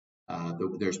 And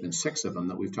there's been 6 of them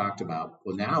that we've talked about.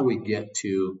 Well, now we get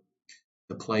to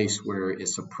the place where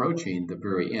it's approaching the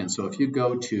very end. So if you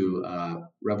go to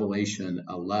Revelation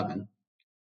 11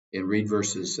 and read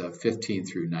verses 15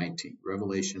 through 19,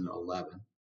 Revelation 11,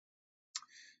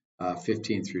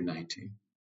 15 through 19.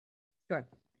 Sure.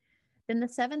 Then the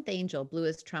 7th angel blew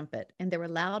his trumpet, and there were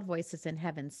loud voices in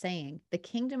heaven saying, the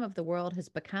kingdom of the world has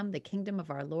become the kingdom of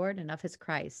our Lord and of his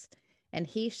Christ, and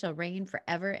he shall reign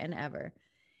forever and ever.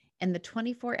 And the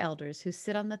 24 elders who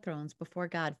sit on the thrones before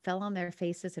God fell on their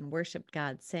faces and worshipped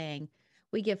God, saying,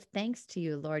 we give thanks to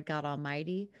you, Lord God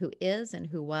Almighty, who is and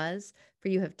who was, for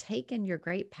you have taken your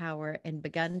great power and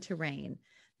begun to reign.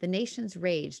 The nations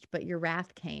raged, but your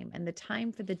wrath came, and the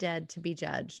time for the dead to be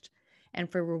judged, and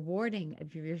for rewarding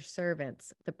of your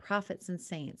servants, the prophets and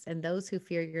saints, and those who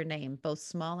fear your name, both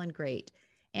small and great,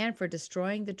 and for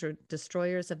destroying the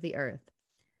destroyers of the earth.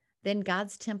 Then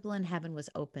God's temple in heaven was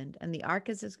opened, and the ark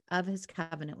of his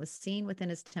covenant was seen within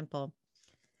his temple.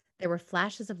 There were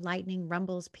flashes of lightning,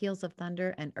 rumbles, peals of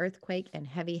thunder, an earthquake, and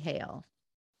heavy hail.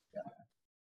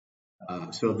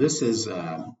 So this is,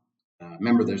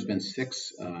 remember, there's been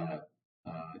 6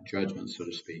 judgments, so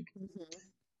to speak.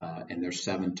 And there's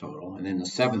 7 total. And then the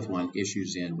 7th one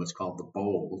issues in what's called the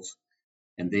bowls.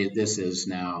 And this is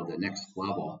now the next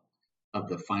level of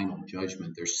the final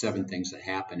judgment. There's 7 things that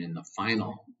happen in the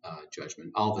final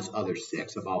judgment. All this other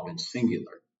 6 have all been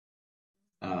singular.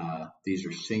 These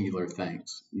are singular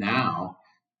things. Now,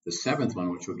 the 7th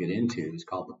one, which we'll get into, is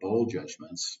called the bowl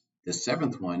judgments. The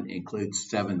 7th one includes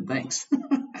 7 things.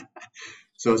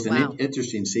 So it's an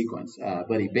interesting sequence.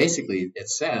 But it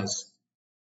says,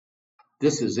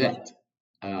 this is it.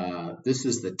 This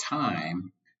is the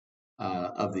time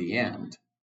of the end.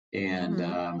 And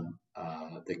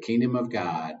the kingdom of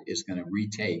God is going to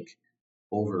retake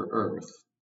over earth.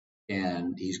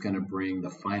 And he's going to bring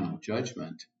the final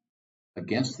judgment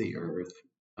against the earth.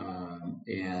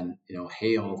 And,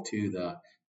 hail to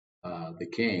the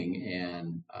king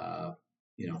and,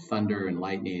 thunder and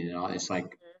lightning and all. It's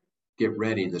like, get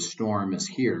ready. The storm is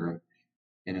here.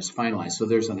 And it's finalized. So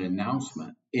there's an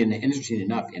announcement, interesting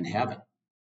enough, in heaven.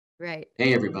 Right.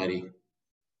 Hey, everybody,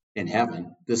 in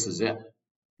heaven, this is it.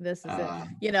 This is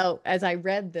it. As I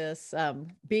read this,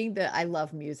 being that I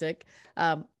love music,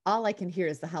 all I can hear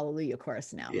is the Hallelujah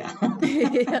chorus now. Yeah.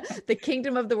 The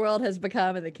kingdom of the world has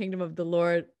become, and the kingdom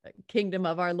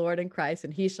of our Lord and Christ,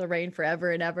 and he shall reign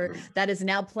forever and ever. Right. That is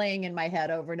now playing in my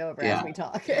head over and over as we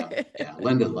talk. Yeah.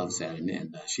 Linda loves that,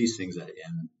 and she sings that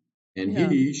and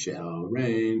he shall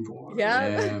reign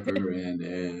forever and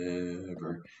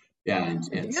ever. Yeah,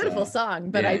 and beautiful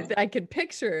song, but I could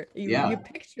picture you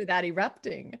picture that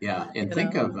erupting. Yeah, and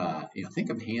think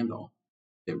of Handel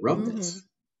that wrote this.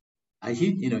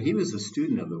 He was a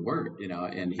student of the word,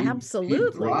 and he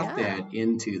brought that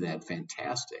into that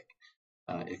fantastic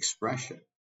expression.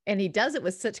 And he does it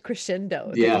with such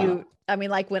crescendo. Yeah.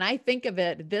 That when I think of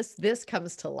it, this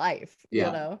comes to life.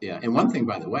 Yeah. Yeah. And one thing,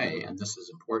 by the way, and this is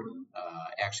important,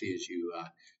 actually, as you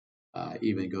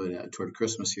even go toward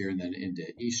Christmas here and then into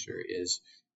Easter, is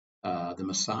the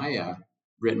Messiah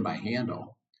written by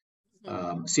Handel.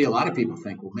 See, a lot of people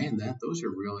think, well, man, those are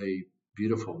really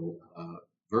beautiful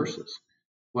verses.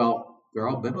 Well, they're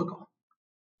all biblical.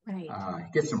 Right.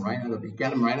 He got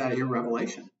them right out of your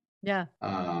Revelation. Yeah.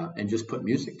 And just put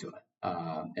music to it.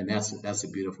 And that's a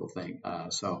beautiful thing.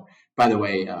 So, by the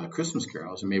way, Christmas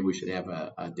carols, and maybe we should have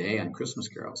a day on Christmas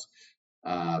carols.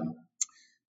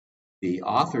 The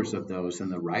authors of those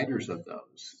and the writers of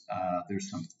those, there's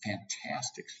some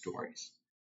fantastic stories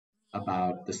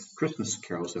about the Christmas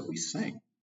carols that we sing.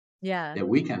 Yeah. That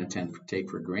we kind of tend to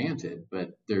take for granted,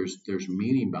 but there's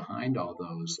meaning behind all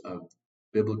those of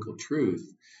biblical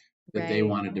truth that they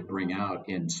wanted to bring out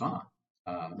in song.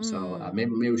 So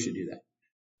maybe we should do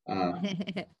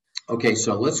that. Okay,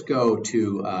 so let's go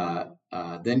to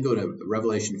then go to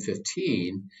Revelation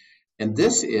 15, and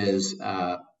this is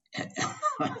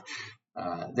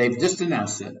they've just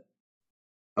announced it.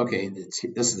 Okay,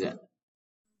 this is it.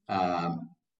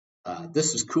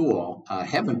 This is cool.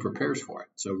 Heaven prepares for it.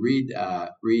 So read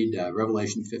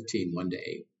Revelation 15,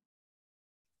 1-8.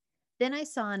 Then I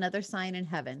saw another sign in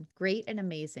heaven, great and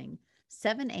amazing,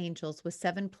 7 angels with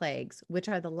 7 plagues, which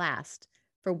are the last,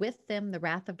 for with them the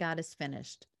wrath of God is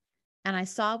finished. And I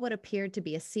saw what appeared to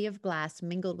be a sea of glass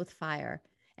mingled with fire,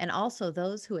 and also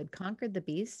those who had conquered the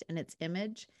beast and its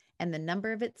image and the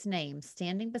number of its name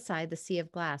standing beside the sea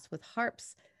of glass with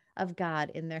harps of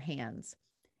God in their hands.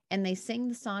 And they sing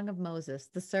the song of Moses,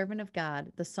 the servant of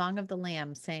God, the song of the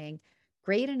Lamb, saying,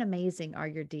 Great and amazing are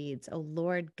your deeds, O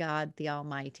Lord God the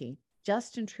Almighty.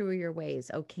 Just and true are your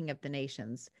ways, O King of the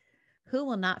nations. Who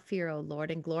will not fear, O Lord,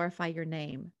 and glorify your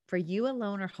name? For you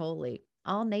alone are holy.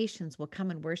 All nations will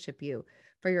come and worship you,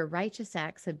 for your righteous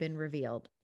acts have been revealed.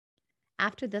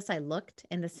 After this I looked,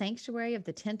 and the sanctuary of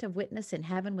the tent of witness in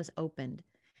heaven was opened.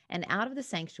 And out of the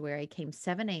sanctuary came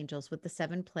 7 angels with the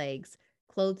 7 plagues,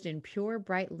 clothed in pure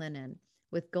bright linen,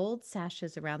 with gold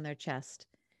sashes around their chest.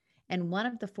 And one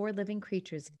of the 4 living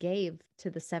creatures gave to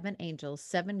the 7 angels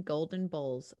 7 golden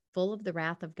bowls full of the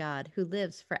wrath of God, who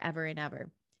lives forever and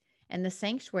ever. And the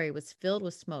sanctuary was filled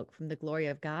with smoke from the glory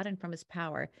of God and from his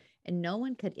power, and no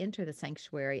one could enter the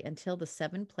sanctuary until the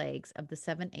 7 plagues of the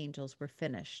 7 angels were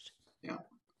finished. Yeah.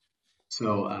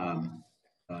 So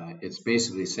it's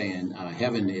basically saying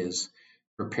heaven is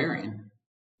preparing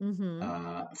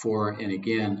for, and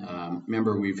again,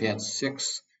 remember we've had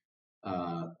 6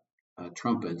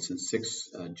 trumpets and 6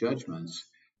 judgments.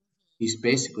 He's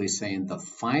basically saying the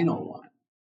final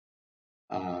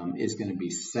one is going to be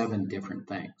 7 different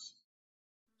things,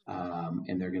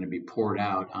 and they're going to be poured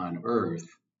out on earth,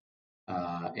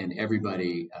 and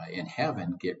everybody in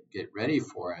heaven get ready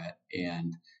for it.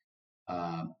 And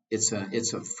it's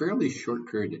a fairly short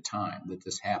period of time that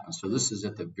this happens. So this is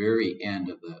at the very end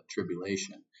of the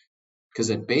tribulation. Because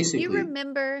it basically. Do you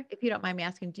remember, if you don't mind me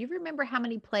asking, do you remember how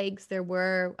many plagues there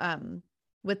were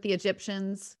with the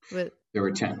Egyptians? There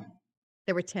were 10.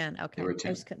 There were 10. Okay. There were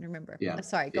 10. I just couldn't remember. Yeah. I'm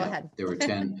sorry. Go ahead. There were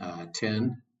 10.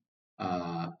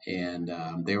 And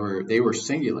they were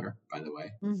singular, by the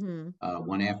way,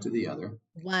 one after the other.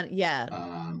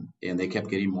 And they kept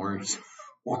getting more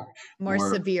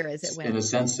severe as it went. In a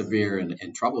sense, severe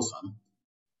and troublesome.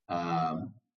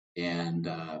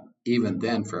 Even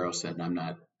then, Pharaoh said, I'm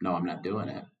not doing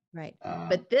it. Right.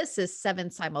 But this is 7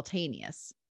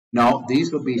 simultaneous. No,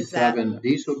 these will be 7.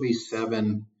 These will be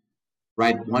 7,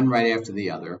 right, one right after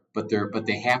the other. But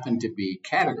they happen to be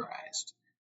categorized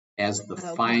as the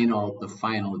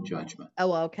final judgment.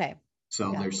 Oh, okay.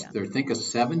 So think of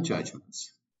 7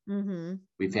 judgments.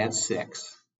 We've had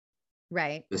 6.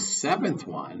 Right. The 7th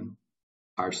one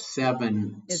are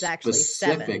 7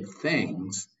 specific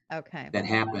things that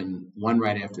happen one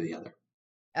right after the other.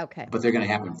 Okay. But they're going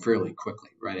to happen fairly quickly,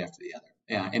 right after the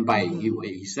other. And by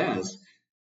he says,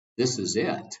 this is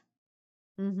it.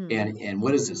 And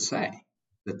what does it say?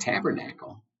 The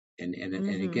tabernacle. And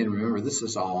again, remember, this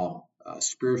is all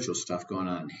spiritual stuff going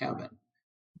on in heaven.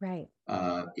 Right.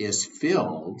 Is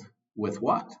filled with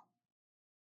what?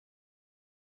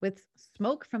 With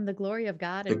smoke from the glory of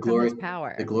God and from his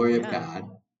power. The glory of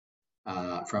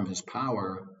God from his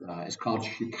power is called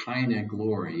Shekinah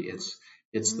glory.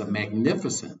 It's the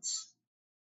magnificence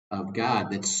of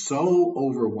God that's so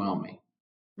overwhelming.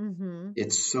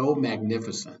 It's so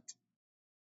magnificent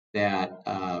that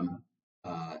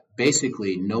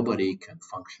basically nobody can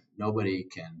function. Nobody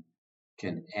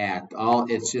can act.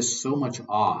 It's just so much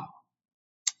awe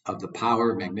of the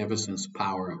power, magnificence,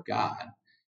 power of God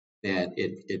that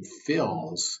it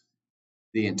fills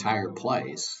the entire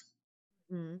place.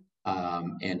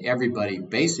 And everybody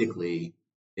basically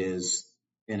is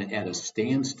at a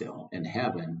standstill in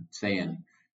heaven saying,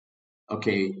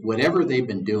 okay, whatever they've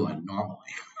been doing normally,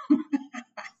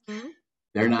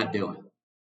 they're not doing.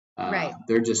 Right.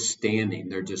 They're just standing.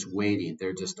 They're just waiting.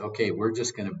 They're just, okay, we're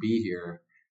just going to be here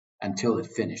until it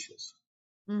finishes.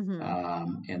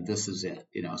 And this is it,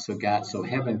 so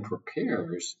heaven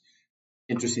prepares,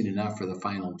 interesting enough, for the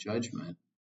final judgment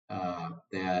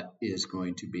that is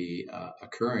going to be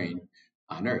occurring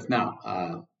on earth.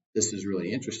 Now, this is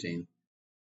really interesting.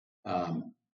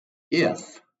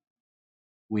 If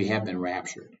we have been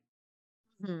raptured,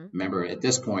 remember at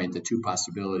this point, the 2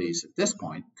 possibilities at this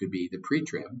point could be the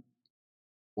pre-trib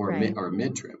or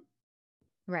mid-trib.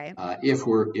 Right. If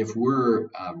we're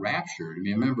raptured,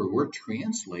 remember we're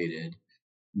translated,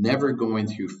 never going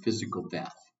through physical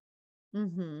death.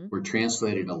 We're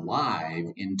translated alive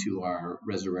into our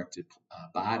resurrected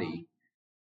body.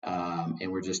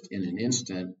 And we're just in an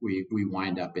instant, we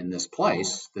wind up in this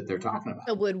place that they're talking about.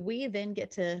 So would we then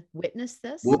get to witness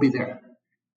this? We'll be there.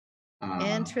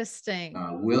 Interesting.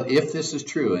 If this is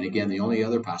true, and again, the only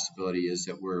other possibility is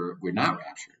that we're not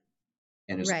raptured,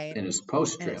 and it's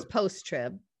post-trib. And it's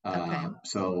post-trib. Okay.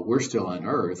 So we're still on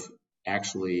earth,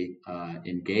 actually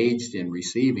engaged in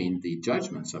receiving the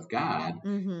judgments of God.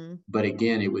 But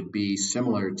again, it would be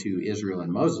similar to Israel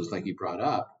and Moses, like you brought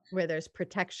up, where there's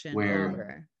protection where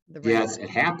over the yes, it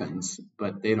happens,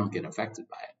 but they don't get affected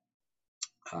by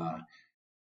it.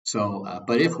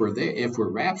 But if we're there, if we're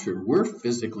raptured, we're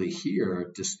physically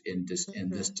here, just in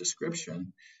this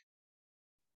description,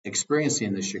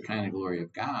 experiencing the Shekinah glory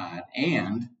of God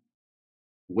and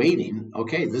waiting.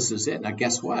 Okay, this is it. Now,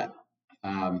 guess what?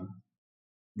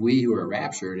 We who are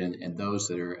raptured and those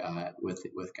that are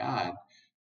with God,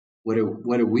 what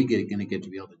are we going to get to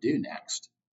be able to do next?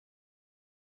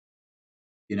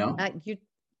 You know,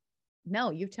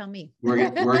 you tell me.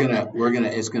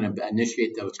 It's gonna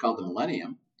initiate what's called the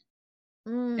millennium,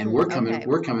 and we're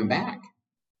coming back,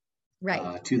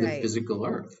 right, to the physical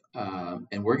earth,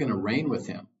 and we're going to reign with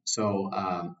Him. So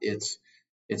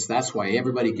that's why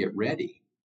everybody get ready,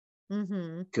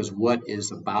 because what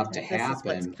is about to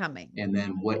happen, is what's coming, and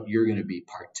then what you're going to be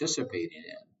participating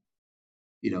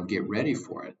in. Get ready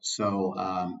for it. So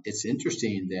it's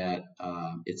interesting that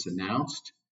it's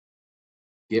announced.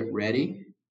 Get ready.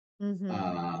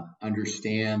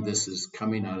 Understand this is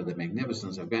coming out of the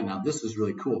magnificence of God. Now, this is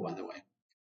really cool, by the way.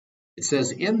 It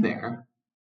says in there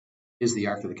is the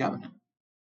Ark of the Covenant.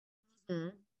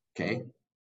 Okay.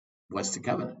 What's the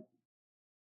covenant?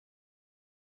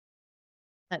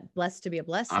 Blessed to be a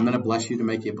blessing. I'm going to bless you to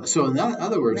make you a blessing. So in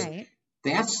other words,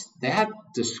 that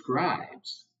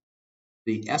describes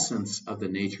the essence of the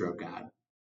nature of God.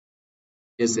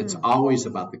 It's always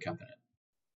about the covenant.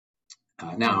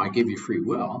 Now, I give you free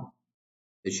will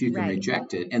that you can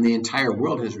reject it, and the entire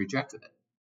world has rejected it.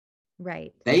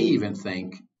 Right. They even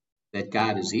think that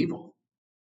God is evil,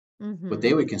 what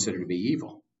they would consider to be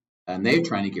evil, and they're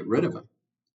trying to get rid of him.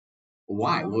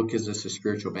 Why? Well, because it's a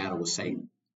spiritual battle with Satan.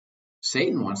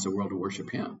 Satan wants the world to worship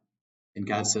him, and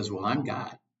God says, well, I'm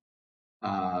God,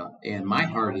 and my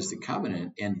heart is the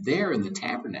covenant, and there in the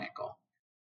tabernacle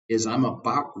is I'm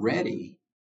about ready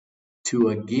to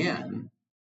again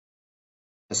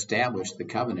establish the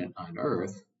covenant on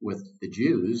earth with the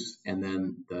Jews, and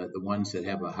then the ones that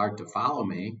have a heart to follow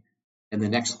me. In the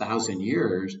next 1,000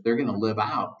 years, they're going to live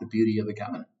out the beauty of the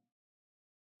covenant.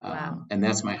 Wow. And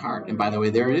that's my heart. And by the way,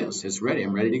 there it is. It's ready.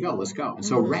 I'm ready to go. Let's go. And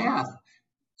so wrath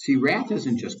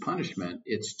isn't just punishment.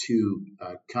 It's to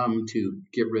come to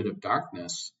get rid of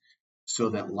darkness so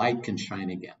that light can shine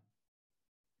again.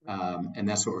 And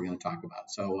that's what we're going to talk about.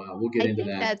 So we'll get into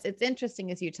that. It's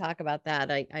interesting as you talk about that.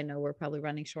 I know we're probably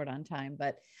running short on time,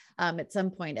 but at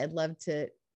some point I'd love to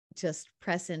just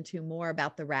press into more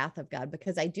about the wrath of God,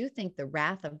 because I do think the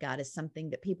wrath of God is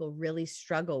something that people really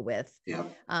struggle with. Yeah.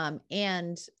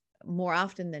 And more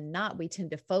often than not, we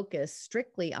tend to focus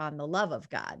strictly on the love of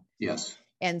God. Yes.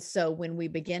 And so when we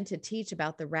begin to teach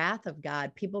about the wrath of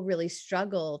God, people really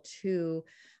struggle to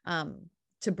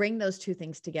bring those two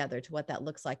things together, to what that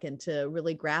looks like, and to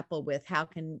really grapple with how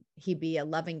can he be a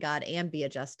loving God and be a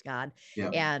just God,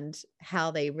 and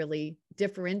how they really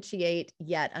differentiate,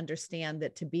 yet understand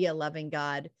that to be a loving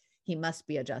God, he must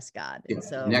be a just God. And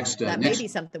so that may be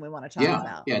something we want to talk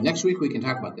about. Yeah, next week we can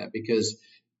talk about that, because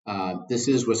this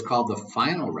is what's called the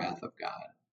final wrath of God.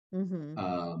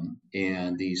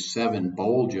 And these 7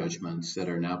 bowl judgments that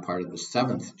are now part of the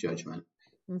 7th judgment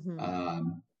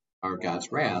are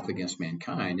God's wrath against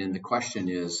mankind. And the question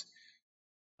is,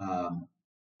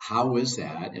 how is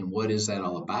that, and what is that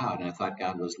all about? And I thought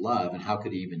God was love, and how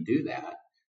could he even do that?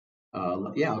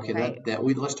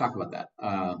 Let's talk about that.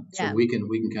 So we can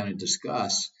kind of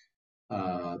discuss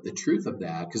the truth of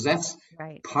that, because that's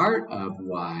part of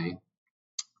why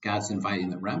God's inviting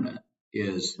the remnant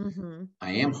is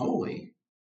I am holy.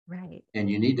 Right. And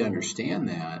you need to understand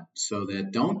that, so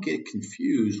that don't get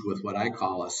confused with what I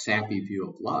call a sappy view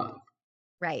of love.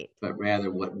 Right. But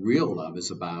rather what real love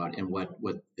is about, and what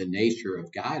the nature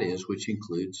of God is, which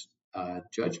includes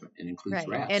judgment and includes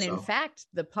wrath. And in fact,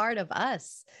 the part of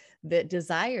us that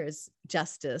desires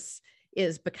justice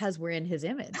is because we're in his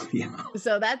image.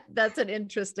 So that's an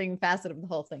interesting facet of the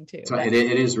whole thing too. So it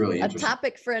is really interesting. A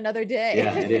topic for another day.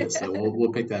 Yeah, it is. So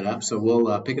we'll pick that up. So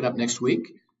we'll pick it up next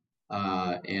week.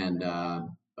 And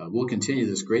we'll continue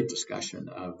this great discussion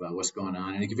of what's going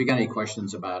on. And if you got any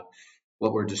questions about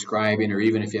what we're describing, or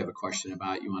even if you have a question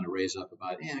about, you want to raise up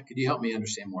about, could you help me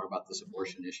understand more about this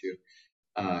abortion issue?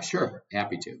 Sure,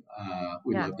 happy to.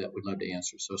 We'd love to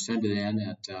answer. So send it in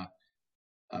at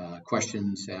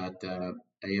questions at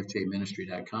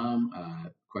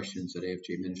afjministry.com, questions at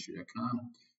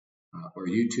afjministry.com, or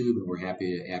YouTube, and we're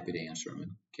happy to answer them.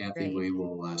 And Kathy, we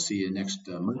will see you next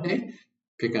Monday.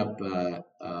 Pick up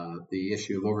the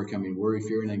issue of overcoming worry,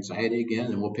 fear, and anxiety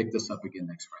again, and we'll pick this up again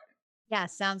next Friday. Yeah,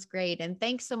 sounds great. And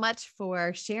thanks so much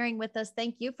for sharing with us.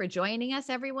 Thank you for joining us,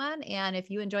 everyone. And if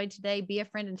you enjoyed today, be a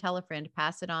friend and tell a friend,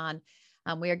 pass it on.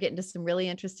 We are getting to some really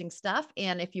interesting stuff.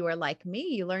 And if you are like me,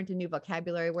 you learned a new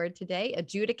vocabulary word today.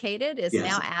 Adjudicated is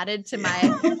now added to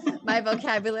my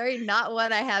vocabulary, not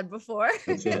one I had before.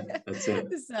 That's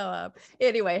it. So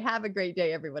anyway, have a great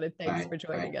day, everyone. And thanks for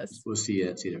joining us. We'll see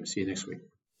you next week.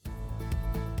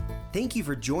 Thank you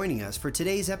for joining us for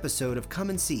today's episode of Come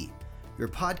and See, your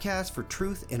podcast for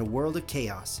truth in a world of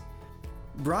chaos.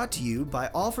 Brought to you by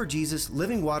All for Jesus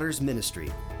Living Waters Ministry.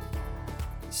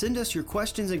 Send us your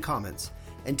questions and comments,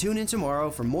 and tune in tomorrow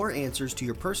for more answers to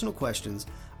your personal questions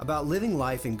about living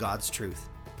life in God's truth.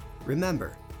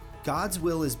 Remember, God's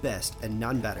will is best and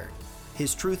none better.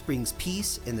 His truth brings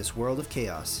peace in this world of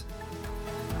chaos.